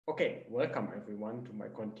Okay, welcome everyone to my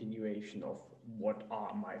continuation of what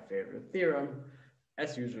are my favorite theorem.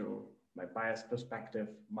 As usual, my biased perspective,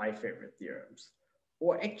 my favorite theorems.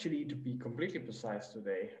 Or actually, to be completely precise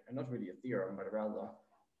today, and not really a theorem, but rather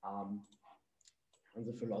um, on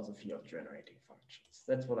the philosophy of generating functions.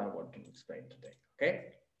 That's what I want to explain today,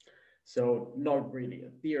 okay? So not really a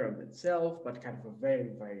theorem itself, but kind of a very,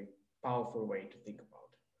 very powerful way to think about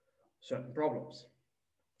certain problems.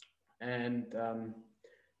 And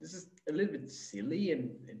this is a little bit silly,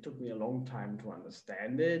 and it took me a long time to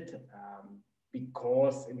understand it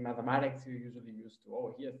because in mathematics you usually used to,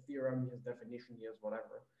 oh, here's theorem, here's definition, here's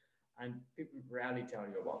whatever. And people rarely tell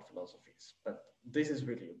you about philosophies. But this is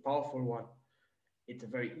really a powerful one. It's a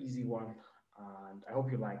very easy one. And I hope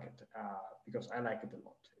you like it because I like it a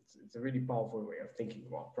lot. It's a really powerful way of thinking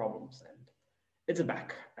about problems. And it's a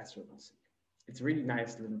back, as you will see. It's a really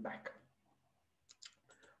nice little back.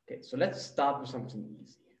 Okay, so let's start with something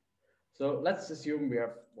easy. So let's assume we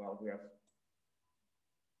have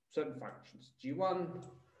certain functions. G1,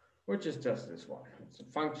 which is just this one. It's a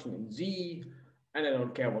function in Z, and I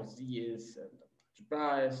don't care what Z is, and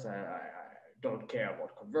multiplies. I don't care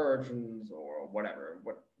about conversions or whatever.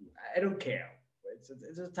 I don't care. It's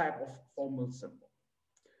a type of formal symbol.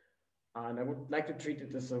 And I would like to treat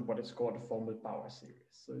it as what is called a formal power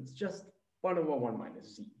series. So it's just 1 over 1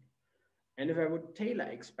 minus Z. And if I would Taylor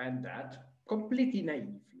expand that completely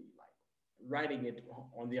naively, like writing it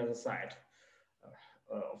on the other side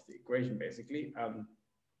of the equation, basically,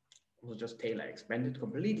 we'll just Taylor expand it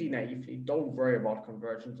completely naively. Don't worry about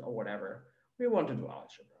conversions or whatever. We want to do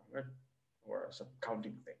algebra, right? Or some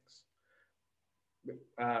counting things.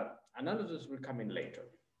 Analysis will come in later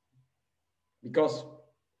because,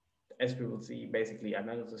 as we will see, basically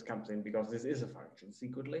analysis comes in because this is a function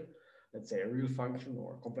secretly. Let's say a real function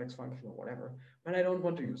or a complex function or whatever, but I don't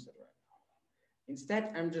want to use that right now.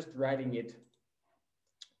 Instead, I'm just writing it,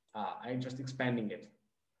 I'm just expanding it.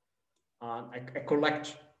 I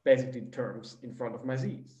collect basically terms in front of my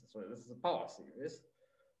z's. So this is a power series.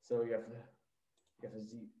 So you have a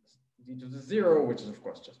z to the 0, which is of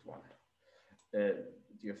course just 1.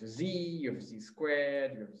 You have a z, you have a z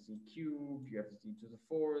squared, you have a z cubed, you have a z to the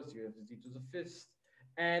 4th, you have a z to the 5th.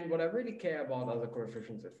 And what I really care about are the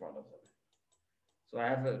coefficients in front of them. So I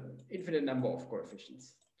have an infinite number of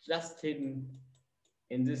coefficients just hidden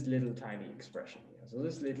in this little tiny expression here. So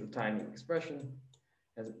this little tiny expression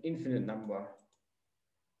has an infinite number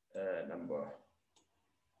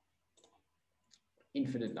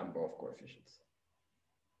of coefficients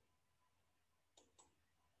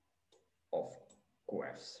of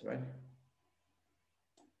coefs, right?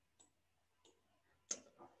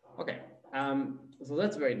 Okay, so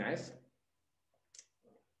that's very nice.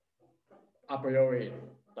 A priori,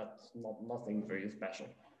 that's nothing very special.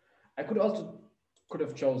 I could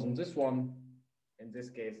have chosen this one. In this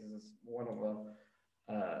case, this is 1 over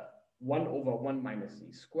 1 minus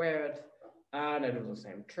z squared. And I do the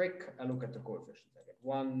same trick. I look at the coefficients. I get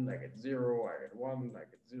 1, I get 0, I get 1, I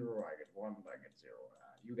get 0, I get 1, I get 0.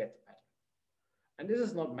 You get the pattern. And this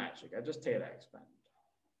is not magic. I just Taylor expand.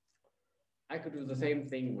 I could do the same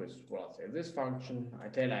thing with, well, say this function. I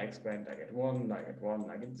Taylor expand, I get 1, I get 1,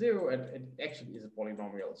 I get 0. And it actually is a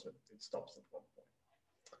polynomial, so it stops at 1 point.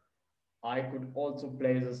 I could also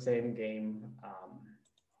play the same game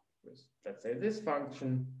with, let's say, this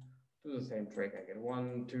function. Do the same trick. I get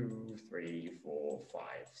 1, 2, 3, 4, 5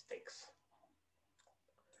 sticks.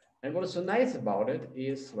 And what is so nice about it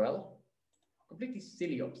is, well, completely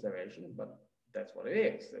silly observation, but that's what it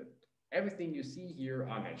is. Everything you see here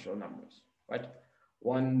are natural numbers, right?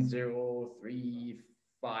 1, 0, 3,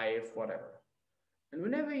 5, whatever. And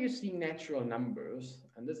whenever you see natural numbers,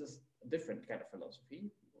 and this is a different kind of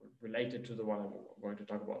philosophy related to the one I'm going to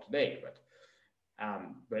talk about today, but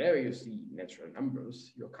whenever you see natural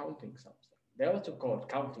numbers, you're counting something. They're also called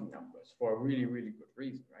counting numbers for a really, really good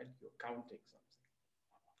reason, right? You're counting something.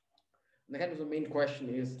 And the kind of the main question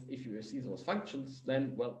is, if you see those functions,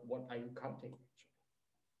 then, well, what are you counting actually?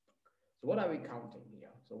 So what are we counting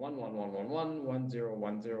here? So 1, 1, 1, 1, 1, 1, 0,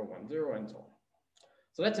 1, 0, 1, 0, and so on.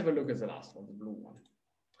 So let's have a look at the last one, the blue one.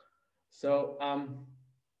 So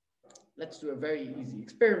let's do a very easy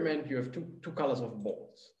experiment. You have two colors of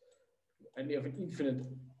balls, and you have an infinite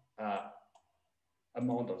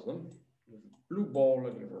amount of them. You have a blue ball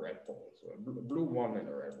and you have a red ball. So a blue one and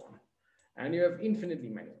a red one. And you have infinitely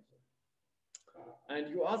many of them. And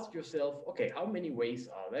you ask yourself, okay, how many ways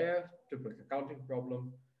are there, typical counting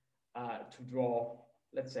problem, to draw,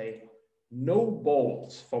 let's say, no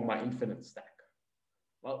balls from my infinite stack?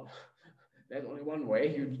 Well, there's only one way.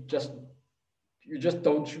 You just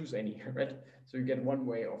don't choose any, right? So you get one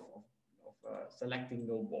way of selecting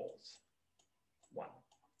no balls? 1.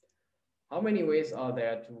 How many ways are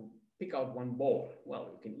there to pick out one ball? Well,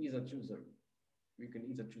 you can either choose a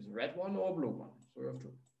red one or a blue one. So you have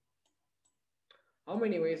 2. How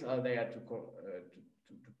many ways are there to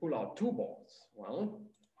pull out 2 balls? Well,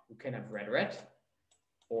 you can have red,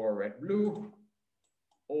 or red-blue,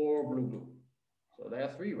 or blue-blue. So there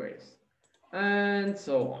are 3 ways, and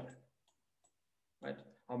so on. Right?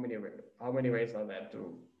 How many ways are there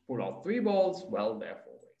to pull out 3 balls? Well, there are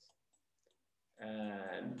 4 ways.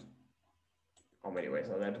 And how many ways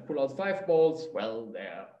are there to pull out 5 balls? Well,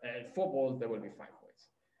 there are 4 balls. There will be 5 ways.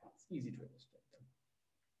 It's easy to illustrate.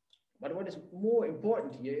 But what is more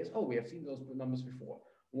important here is, we have seen those numbers before.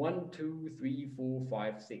 1, 2, 3, 4,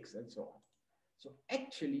 5, 6, and so on. So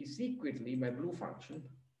actually, secretly, my blue function,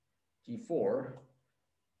 G4,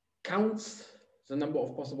 counts the number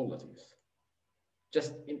of possibilities.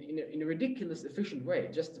 Just in a ridiculous efficient way.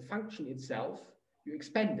 Just the function itself, you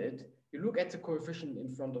expand it, you look at the coefficient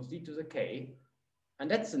in front of z to the k, and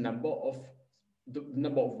that's the number of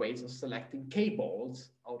ways of selecting k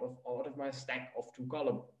balls out of my stack of two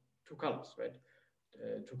colors, right?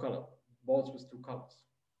 2 color balls with 2 colors.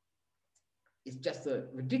 It's just a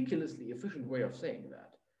ridiculously efficient way of saying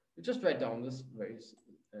that. You just write down this very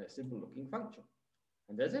simple looking function,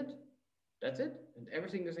 and that's it. That's it, and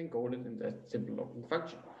everything is encoded in that simple looking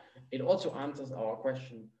function. It also answers our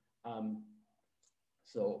question,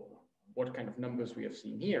 so what kind of numbers we have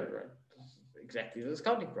seen here, right? This is exactly this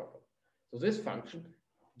counting problem. So this function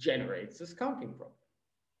generates this counting problem.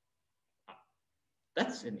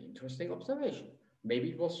 That's an interesting observation. Maybe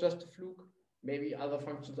it was just a fluke, maybe other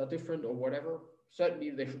functions are different or whatever.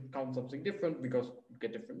 Certainly they should count something different because you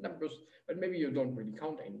get different numbers, but maybe you don't really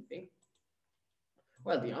count anything.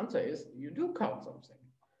 Well, the answer is you do count something.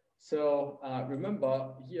 So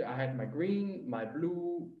remember, here I had my green, my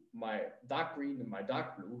blue, my dark green, and my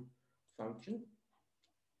dark blue function.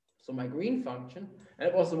 So my green function, and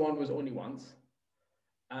it was the one with only ones,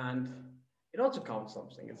 and it also counts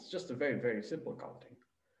something. It's just a very, very simple counting.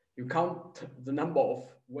 You count the number of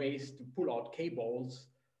ways to pull out k balls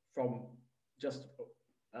from just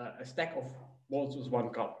a stack of balls with 1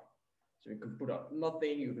 color. So you can put out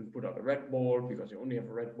nothing, you can put out a red ball because you only have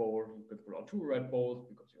a red ball, you can put out 2 red balls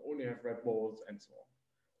because you only have red balls, and so on.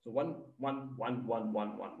 So 1, 1, 1, 1,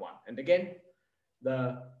 1, 1, 1. And again,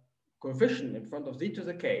 the coefficient in front of z to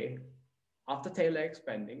the k, after Taylor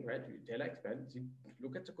expanding, right? You Taylor expand, you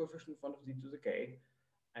look at the coefficient in front of z to the k,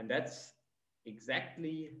 and that's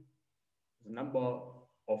exactly the number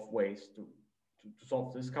of ways to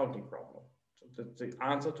solve this counting problem. So that's the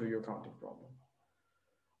answer to your counting problem.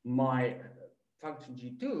 My function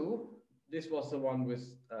G2, this was the one with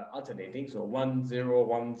alternating, so 1, 0,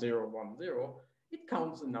 1, 0, 1, 0. It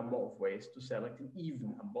counts the number of ways to select an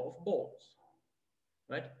even number of balls,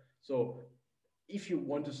 right? So if you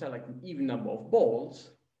want to select an even number of balls,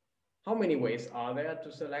 how many ways are there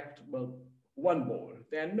to select, well, 1 ball?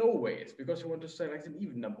 There are no ways because you want to select an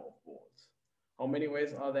even number of balls. How many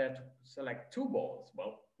ways are there to select 2 balls?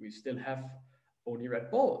 Well, we still have only red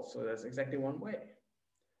balls, so that's exactly 1 way.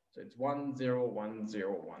 So it's 1, 0, 1,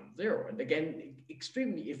 0, 1, 0. And again,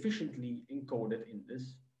 extremely efficiently encoded in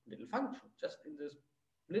this little function, just in this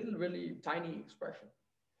little, really tiny expression.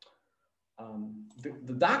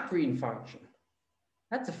 The dark green function,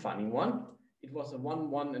 that's a funny one. It was a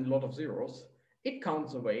 1, 1, and a lot of zeros. It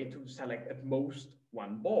counts a way to select at most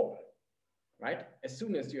 1 ball, right? As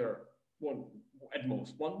soon as you're at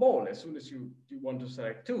most 1 ball, as soon as you want to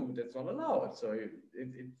select 2, that's not allowed. So it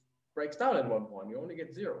breaks down at 1 point. You only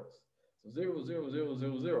get zeros. So 0, 0, 0,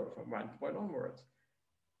 0, 0 from 1 point onwards,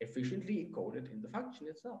 efficiently encoded in the function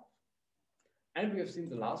itself. And we have seen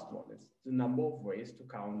the last one. It's the number of ways to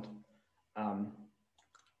count,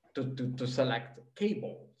 to select k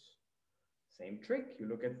balls. Same trick. You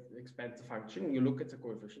look at expand the function, you look at the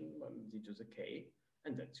coefficient on z to the k,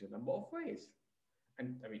 and that's your number of ways.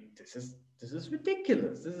 And I mean, this is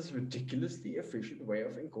ridiculous. This is a ridiculously efficient way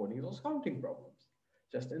of encoding those counting problems,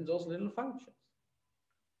 just in those little functions.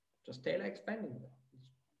 Just Taylor expanding them.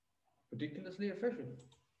 It's ridiculously efficient.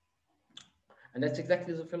 And that's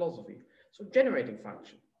exactly the philosophy. So generating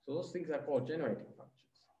function. So those things are called generating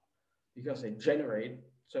functions because they generate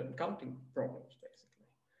certain counting problems, basically.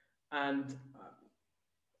 And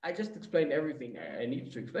I just explained everything I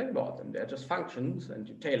needed to explain about them. They're just functions, and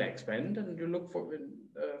you Taylor expand, and you look for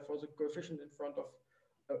the coefficient in front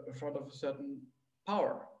of a certain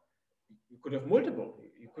power. You could have multiple.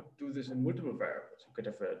 You could do this in multiple variables. You could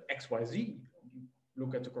have an x, y, z. You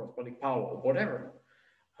look at the corresponding power or whatever.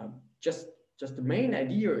 Just the main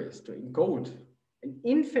idea is to encode an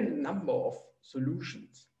infinite number of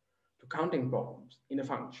solutions to counting problems in a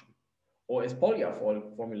function. Or as Polya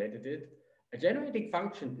formulated it, a generating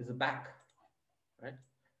function is a back, right?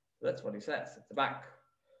 So that's what he says, it's a back.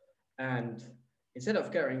 And instead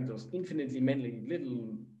of carrying those infinitely many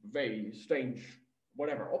little, very strange,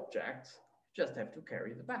 whatever objects, you just have to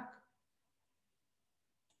carry the back.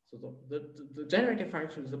 So the generating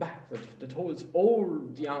function is the back that holds all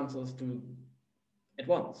the answers to at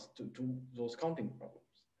once to those counting problems.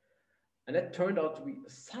 And that turned out to be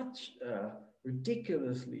such a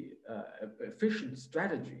ridiculously efficient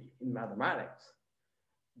strategy in mathematics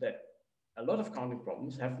that a lot of counting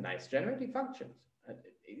problems have nice generating functions. And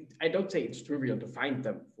I don't say it's trivial to find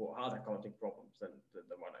them for harder counting problems than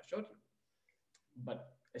the one I showed you. But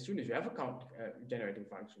as soon as you have a generating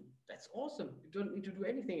function, that's awesome. You don't need to do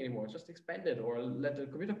anything anymore. Just expand it or let the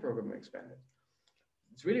computer program expand it.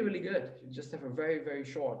 It's really, really good. You just have a very, very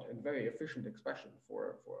short and very efficient expression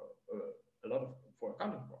for a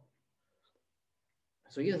counting problem.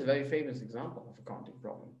 So here's a very famous example of a counting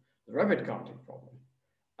problem, the rabbit counting problem,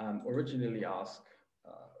 originally asked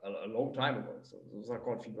a long time ago. So those are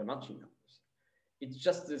called Fibonacci numbers. It's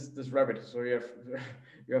just this rabbit. So you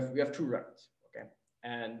have two rabbits, okay,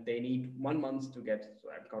 and they need 1 month to get. So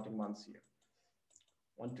I'm counting months here.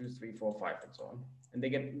 1, 2, 3, 4, 5, and so on. And they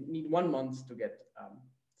need 1 month to get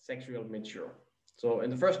sexual mature. So in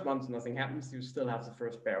the first month, nothing happens. You still have the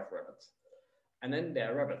first pair of rabbits. And then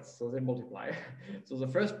there are rabbits, so they multiply. So the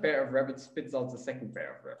first pair of rabbits spits out the second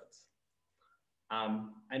pair of rabbits.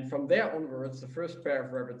 And from there onwards, the first pair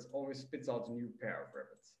of rabbits always spits out a new pair of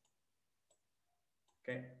rabbits.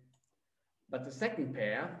 Okay. But the second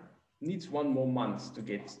pair needs 1 more month to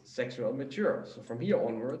get sexual mature. So from here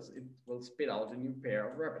onwards, it will spit out a new pair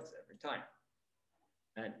of rabbits every time.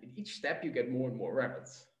 And in each step, you get more and more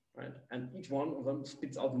rabbits, right? And each one of them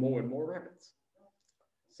spits out more and more rabbits.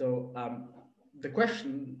 So the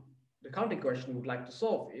counting question we would like to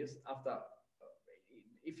solve is after,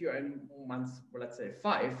 if you're in month, well, let's say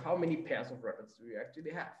 5, how many pairs of rabbits do you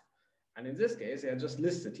actually have? And in this case, they are just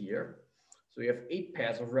listed here. So you have 8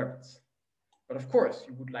 pairs of rabbits. But of course,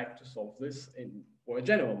 you would like to solve this for a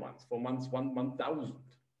general month, for months 1,000.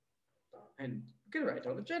 And you can write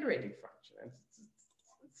out a generating function. And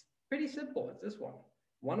it's pretty simple. It's this one.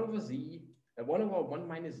 1 over 1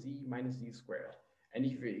 minus z squared. And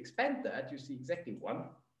if you expand that, you see exactly 1,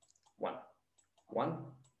 1, 1,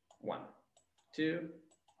 1, 2,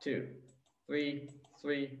 2, 3,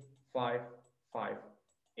 3, 5, 5,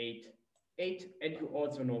 8, 8. And you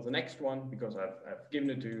also know the next one because I've given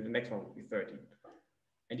it to you. The next one will be 13.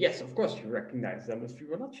 And yes, of course, you recognize them as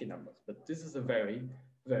Fibonacci numbers, but this is a very,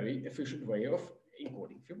 very efficient way of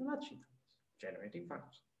encoding Fibonacci numbers, generating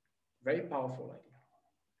functions. Very powerful idea.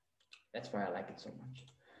 That's why I like it so much.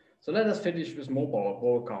 So let us finish with more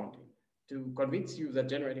ball counting to convince you that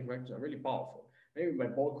generating functions are really powerful. Maybe my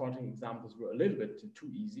ball counting examples were a little bit too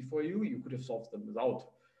easy for you. You could have solved them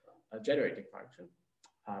without a generating function.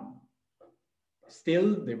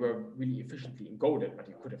 Still, they were really efficiently encoded, but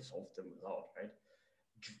you could have solved them without, right?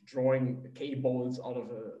 Drawing K balls out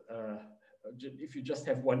of if you just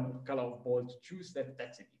have one color of ball to choose,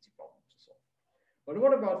 that's an easy problem to solve. But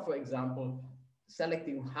what about, for example,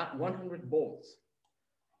 selecting 100 balls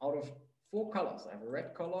out of 4 colors? I have a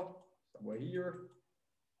red color somewhere here.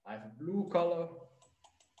 I have a blue color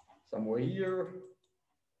somewhere here.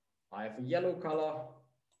 I have a yellow color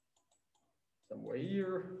somewhere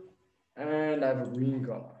here. And I have a green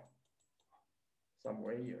color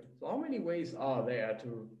somewhere here. So how many ways are there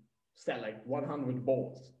to select 100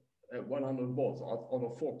 balls out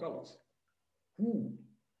of 4 colors?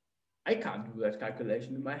 I can't do that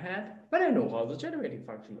calculation in my head, but I know how the generating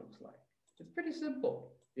function looks like. It's pretty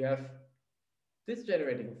simple. You have this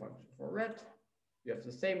generating function for red. You have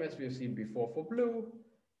the same as we've seen before for blue.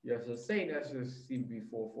 You have the same as we've seen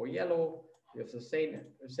before for yellow. You have the same as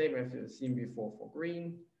we've seen before for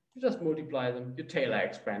green. You just multiply them, you Taylor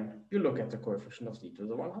expand, you look at the coefficient of z to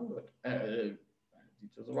the 100. Z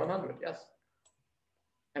to the 100, yes.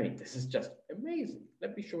 I mean, this is just amazing.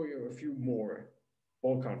 Let me show you a few more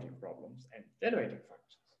ball counting problems and generating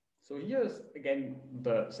functions. So here's again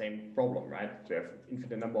the same problem, right? So you have an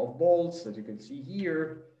infinite number of balls that you can see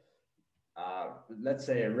here. Let's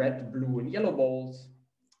say red, blue, and yellow balls.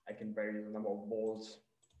 I can vary the number of balls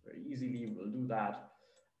very easily. We'll do that.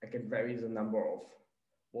 I can vary the number of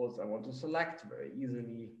balls I want to select very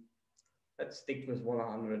easily. Let's stick with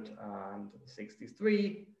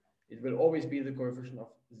 163. It will always be the coefficient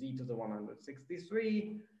of z to the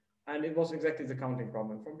 163. And it was exactly the counting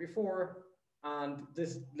problem from before. And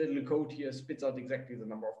this little code here spits out exactly the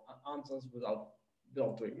number of answers without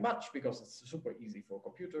not doing much because it's super easy for a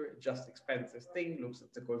computer. It just expands this thing, looks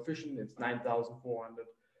at the coefficient, it's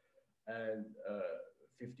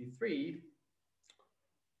 9,453.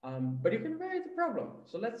 But you can vary the problem.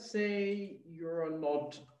 So let's say you're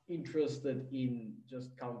not interested in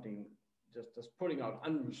just counting, just pulling out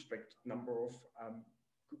unrestricted number of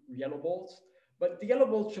yellow balls, but the yellow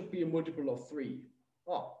balls should be a multiple of 3.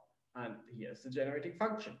 Oh, and here's the generating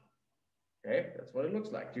function. Okay, that's what it looks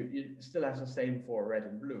like. You still have the same for red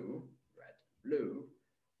and blue,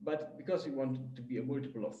 but because you want it to be a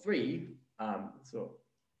multiple of 3, so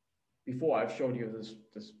before I've showed you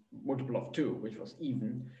this multiple of 2, which was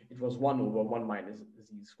even, it was 1 over 1 minus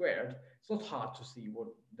z squared. It's not hard to see what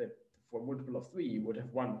that for a multiple of 3, you would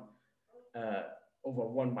have 1 over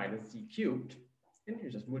 1 minus z cubed. And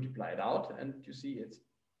you just multiply it out, and you see it's,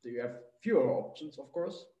 so you have fewer options, of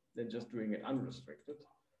course, than just doing it unrestricted,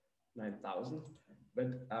 9,000.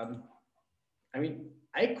 But I mean,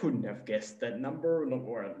 I couldn't have guessed that number, not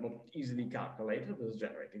easily calculated with the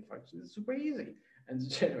generating function. It's super easy. And the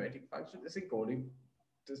generating function is encoding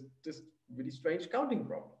this really strange counting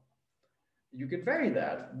problem. You can vary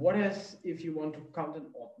that. What if you want to count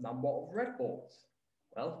an odd number of red balls?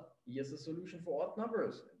 Well, here's a solution for odd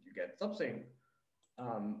numbers, and you get something.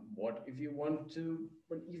 What if you want to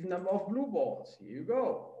an even number of blue balls? Here you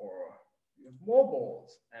go. Or you have more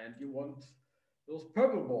balls, and you want those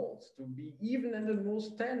purple balls to be even and at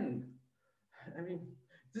most 10. I mean,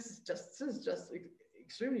 this is just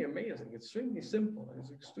extremely amazing, extremely simple, and it's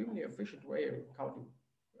an extremely efficient way of counting,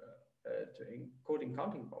 to encoding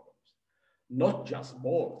counting problems. Not just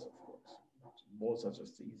balls, of course. Balls are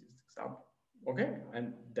just the easiest example. Okay,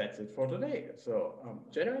 and that's it for today. So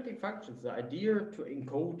generating functions, the idea to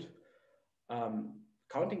encode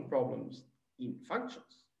counting problems in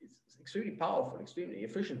functions is extremely powerful, extremely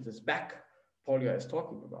efficient. This back Polya is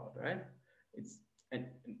talking about, right?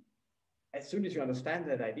 And as soon as you understand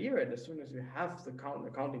that idea, and as soon as you have the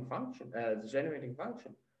counting function, the generating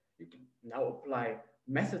function, you can now apply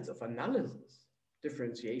methods of analysis,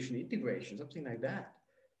 differentiation, integration, something like that,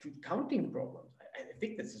 to counting problems. I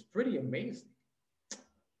think this is pretty amazing.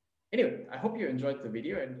 Anyway, I hope you enjoyed the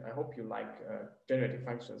video, and I hope you like generating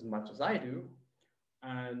functions as much as I do.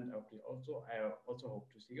 And I also hope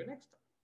to see you next time.